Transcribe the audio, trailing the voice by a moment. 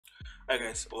Hi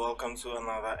guys, welcome to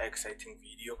another exciting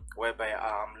video whereby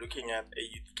I'm looking at a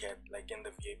UTCAT like in the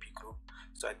VIP group.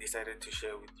 So I decided to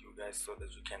share with you guys so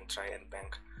that you can try and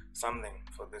bank something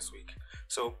for this week.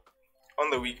 So on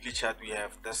the weekly chart we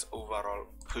have this overall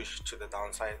push to the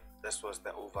downside. This was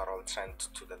the overall trend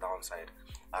to the downside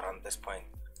around this point.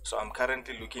 So I'm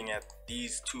currently looking at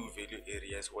these two value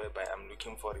areas whereby I'm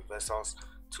looking for reversals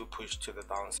to push to the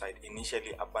downside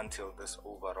initially up until this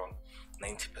overall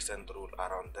 90% rule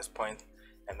around this point.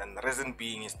 And then the reason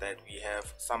being is that we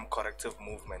have some corrective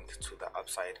movement to the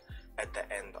upside at the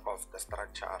end of the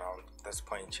structure around this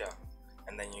point here.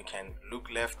 And then you can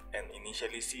look left and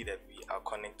initially see that we are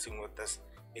connecting with this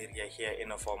area here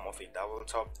in a form of a double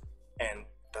top and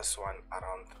this one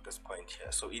around this point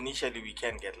here. So initially we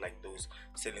can get like those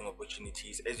selling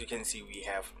opportunities. As you can see, we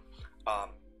have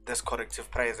this corrective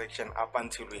price action up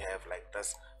until we have like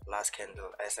this last candle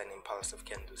as an impulsive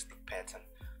candlestick pattern.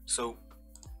 So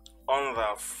on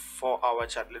the 4-hour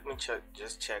chart, let me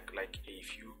just check like a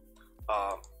few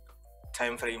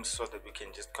time frames so that we can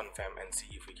just confirm and see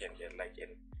if we can get like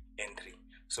an entry.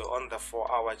 So on the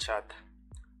 4-hour chart,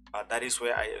 that is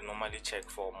where I normally check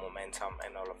for momentum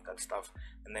and all of that stuff.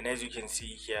 And then as you can see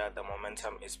here, the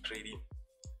momentum is pretty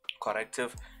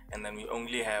corrective, and then we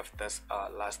only have this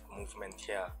last movement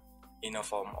here in a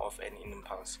form of an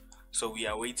impulse. So we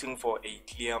are waiting for a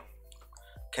clear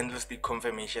candlestick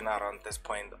confirmation around this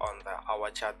point on the hour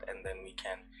chart, and then we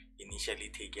can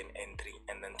initially take an entry.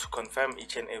 And then to confirm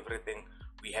each and everything,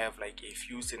 we have like a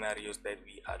few scenarios that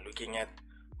we are looking at.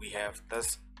 We have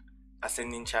this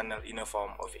ascending channel in a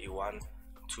form of a 1,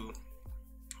 2,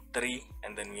 3,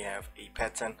 and then we have a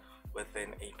pattern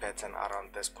within a pattern around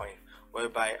this point,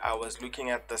 whereby I was looking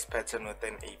at this pattern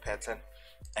within a pattern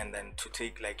and then to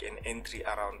take like an entry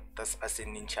around this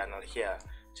ascending channel here,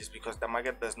 just because the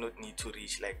market does not need to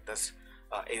reach like this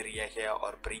area here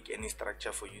or break any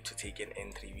structure for you to take an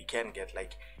entry. We can get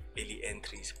like early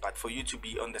entries, but for you to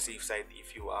be on the safe side,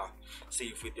 if you are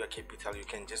safe with your capital, you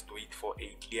can just wait for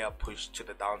a clear push to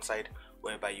the downside,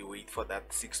 whereby you wait for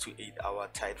that 6 to 8 hour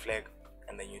tight flag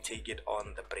and then you take it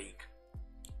on the break.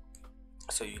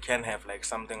 So you can have like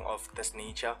something of this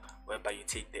nature whereby you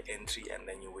take the entry and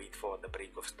then you wait for the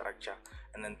break of structure,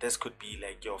 and then this could be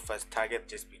like your first target,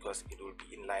 just because it will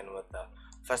be in line with the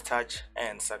first touch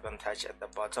and second touch at the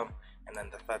bottom, and then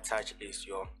the third touch is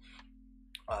your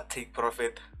take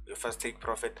profit, your first take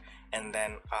profit. And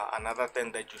then another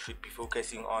thing that you should be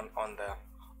focusing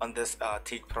on this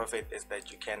take profit is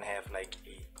that you can have like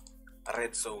a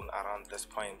red zone around this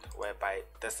point, whereby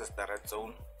this is the red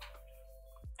zone,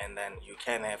 and then you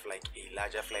can have like a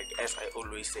larger flag. As I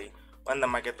always say, when the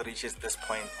market reaches this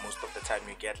point, most of the time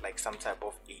you get like some type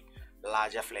of a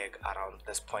larger flag around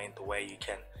this point, where you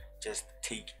can just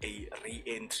take a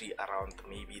re-entry around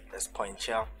maybe this point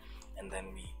here, and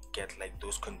then we get like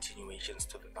those continuations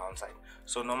to the downside.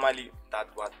 So normally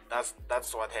that's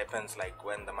what happens like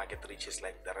when the market reaches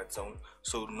like the red zone.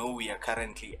 So no, we are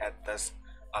currently at this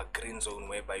green zone,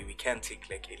 whereby we can take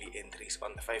like early entries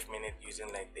on the 5-minute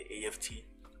using like the AFT,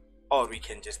 or we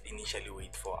can just initially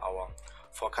wait for our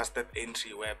forecasted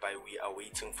entry, whereby we are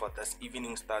waiting for this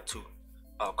evening star to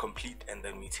complete and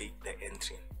then we take the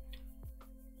entry.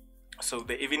 So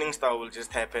the evening star will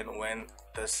just happen when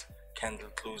this candle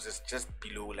closes just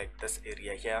below like this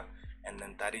area here, and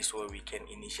then that is where we can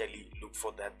initially look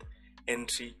for that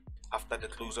entry after the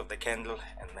close of the candle.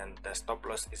 And then the stop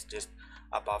loss is just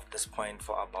above this point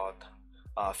for about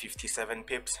 57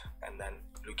 pips, and then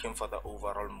looking for the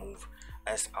overall move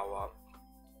as our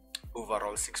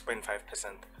overall 6.5%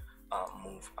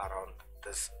 move around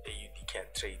this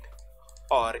AUD trade.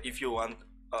 Or if you want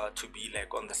to be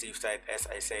like on the safe side, as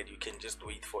I said, you can just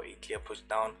wait for a clear push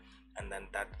down and then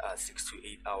that 6 to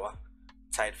 8 hour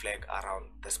tight flag around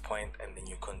this point, and then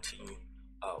you continue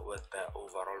with the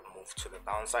overall move to the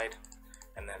downside.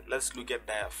 And then let's look at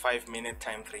the 5-minute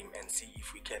time frame and see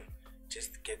if we can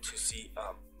just get to see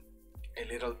a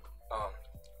little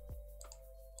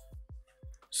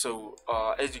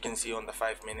as you can see on the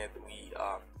 5-minute, we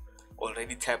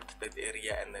already tapped that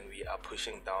area and then we are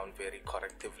pushing down very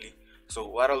correctively. So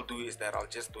what I'll do is that I'll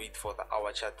just wait for the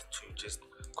hour chart to just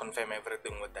confirm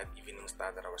everything with that evening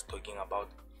star that I was talking about.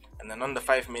 And then on the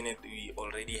 5-minute, we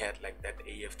already had like that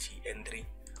AFT entry,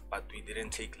 but we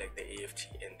didn't take like the AFT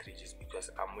entry just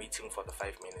because I'm waiting for the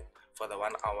 5-minute for the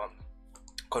 1 hour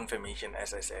confirmation,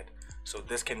 as I said. So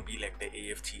this can be like the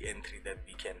AFT entry that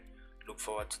we can look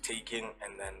forward to taking,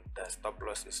 and then the stop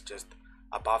loss is just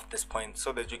above this point,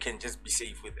 so that you can just be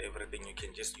safe with everything. You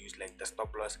can just use like the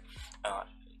stop loss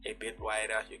a bit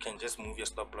wider. You can just move your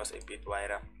stop loss a bit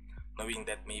wider, knowing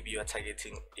that maybe you are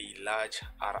targeting a large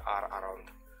RR around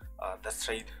this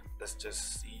trade. Let's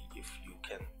just see if you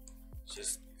can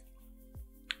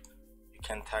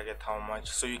target how much.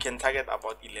 So you can target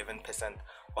about 11%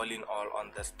 all in all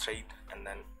on this trade, and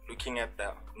then looking at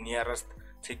the nearest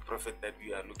take profit that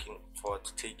we are looking for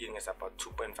to taking is about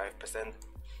 2.5%,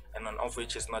 and on off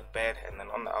which is not bad. And then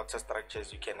on the outer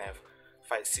structures you can have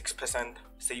 6%,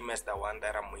 same as the one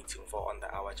that I'm waiting for on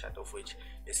the hour chart, of which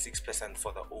is 6%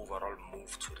 for the overall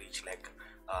move to reach like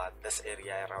this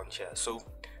area around here. So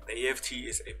the EFT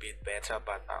is a bit better,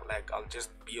 but I'll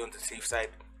just be on the safe side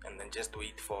and then just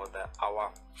wait for the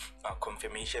hour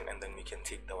confirmation, and then we can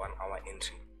take the 1 hour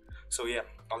entry. So yeah,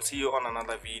 I'll see you on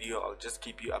another video. I'll just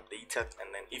keep you updated,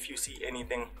 and then if you see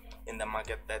anything in the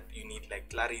market that you need like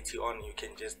clarity on, you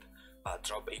can just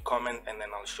drop a comment, and then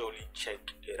I'll surely check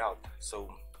it out.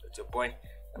 So it's your boy,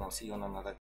 and I'll see you on another